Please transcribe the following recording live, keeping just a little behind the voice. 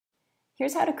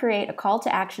Here's how to create a call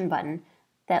to action button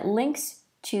that links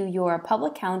to your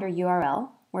public calendar URL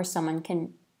where someone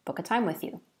can book a time with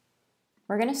you.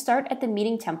 We're going to start at the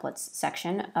meeting templates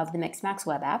section of the Mixmax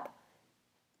web app.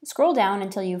 Scroll down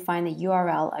until you find the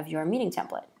URL of your meeting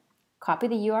template. Copy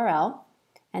the URL,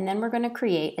 and then we're going to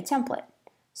create a template.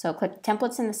 So click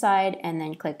Templates in the side and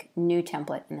then click New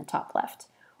Template in the top left.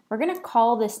 We're going to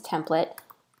call this template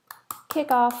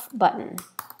Kickoff Button.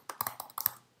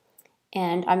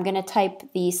 And I'm going to type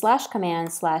the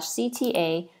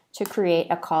 /command/CTA to create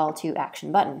a call to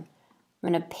action button. I'm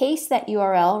going to paste that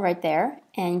URL right there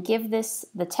and give this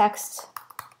the text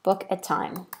book a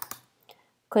time.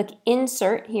 Click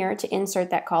Insert here to insert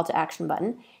that call to action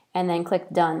button, and then click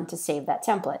Done to save that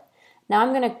template. Now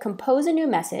I'm going to compose a new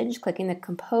message, clicking the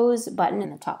Compose button in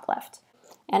the top left.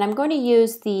 And I'm going to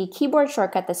use the keyboard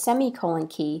shortcut, the semicolon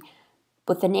key,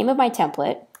 with the name of my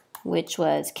template, which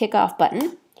was Kickoff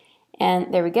Button.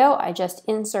 And there we go, I just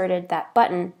inserted that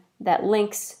button that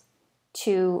links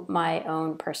to my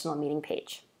own personal meeting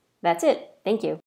page. That's it. Thank you.